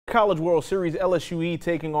College World Series, LSUE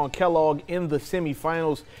taking on Kellogg in the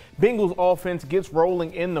semifinals. Bengals offense gets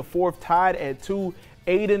rolling in the fourth, tied at 2.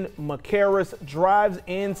 Aiden McCarris drives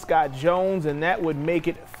in Scott Jones, and that would make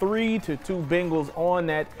it 3-2 Bengals on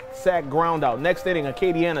that sack ground out. Next inning,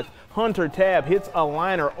 Acadiana's Hunter Tabb hits a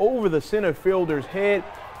liner over the center fielder's head.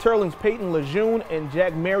 Turling's Peyton Lejeune and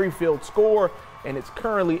Jack Merrifield score, and it's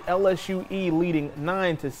currently LSUE leading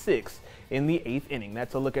 9-6 in the 8th inning.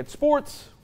 That's a look at sports.